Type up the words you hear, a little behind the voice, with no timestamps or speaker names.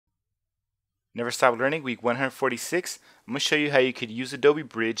Never Stop Learning, week 146. I'm going to show you how you could use Adobe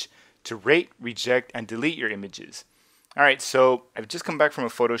Bridge to rate, reject, and delete your images. Alright, so I've just come back from a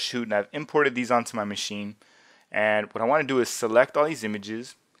photo shoot and I've imported these onto my machine. And what I want to do is select all these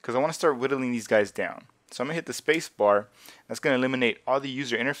images because I want to start whittling these guys down. So I'm going to hit the space bar. That's going to eliminate all the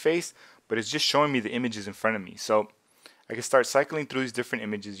user interface, but it's just showing me the images in front of me. So I can start cycling through these different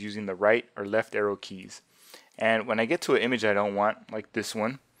images using the right or left arrow keys. And when I get to an image I don't want, like this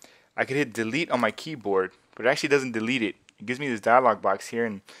one, I could hit delete on my keyboard, but it actually doesn't delete it. It gives me this dialog box here,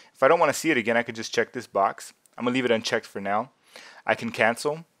 and if I don't want to see it again, I could just check this box. I'm going to leave it unchecked for now. I can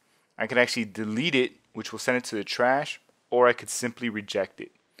cancel. I can actually delete it, which will send it to the trash, or I could simply reject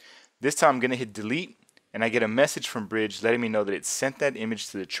it. This time I'm going to hit delete, and I get a message from Bridge letting me know that it sent that image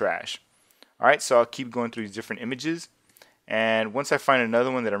to the trash. Alright, so I'll keep going through these different images, and once I find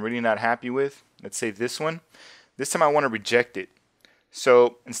another one that I'm really not happy with, let's say this one, this time I want to reject it.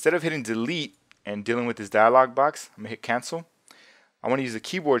 So instead of hitting delete and dealing with this dialog box, I'm going to hit cancel. I want to use the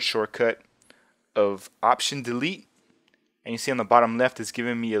keyboard shortcut of option delete, and you see on the bottom left it's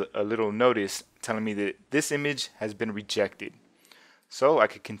giving me a little notice telling me that this image has been rejected. So I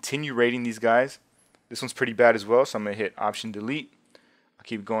could continue rating these guys. This one's pretty bad as well, so I'm going to hit option delete. I'll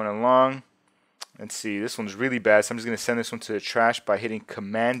keep going along. Let's see, this one's really bad, so I'm just going to send this one to the trash by hitting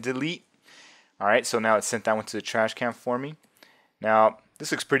command delete. Alright, so now it sent that one to the trash can for me. Now,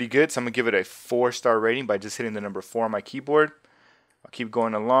 this looks pretty good, so I'm going to give it a 4-star rating by just hitting the number 4 on my keyboard. I'll keep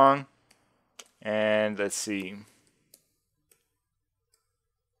going along, and let's see.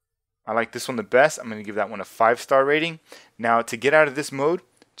 I like this one the best. I'm going to give that one a 5-star rating. Now, to get out of this mode,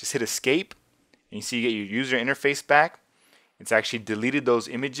 just hit escape, and you see you get your user interface back. It's actually deleted those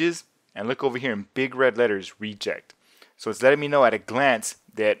images, and look over here in big red letters, reject. So it's letting me know at a glance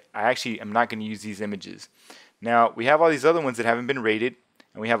that I actually am not going to use these images. Now, we have all these other ones that haven't been rated,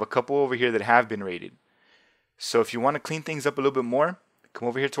 and we have a couple over here that have been rated. So if you want to clean things up a little bit more, come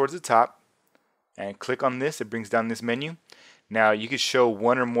over here towards the top and click on this. It brings down this menu. Now, you could show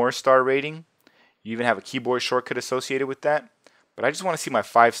 1 or more star rating. You even have a keyboard shortcut associated with that. But I just want to see my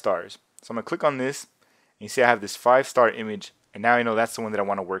 5 stars. So I'm going to click on this, and you see I have this 5-star image, and now I know that's the one that I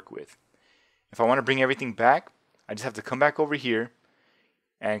want to work with. If I want to bring everything back, I just have to come back over here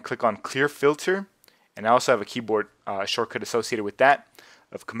and click on Clear Filter. And I also have a keyboard shortcut associated with that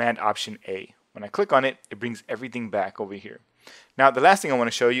of Command Option A. When I click on it, it brings everything back over here. Now, the last thing I want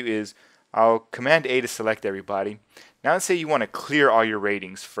to show you is I'll Command A to select everybody. Now, let's say you want to clear all your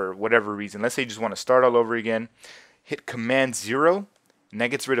ratings for whatever reason. Let's say you just want to start all over again. Hit Command 0, and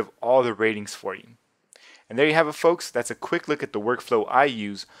that gets rid of all the ratings for you. And there you have it, folks. That's a quick look at the workflow I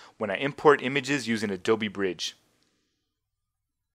use when I import images using Adobe Bridge.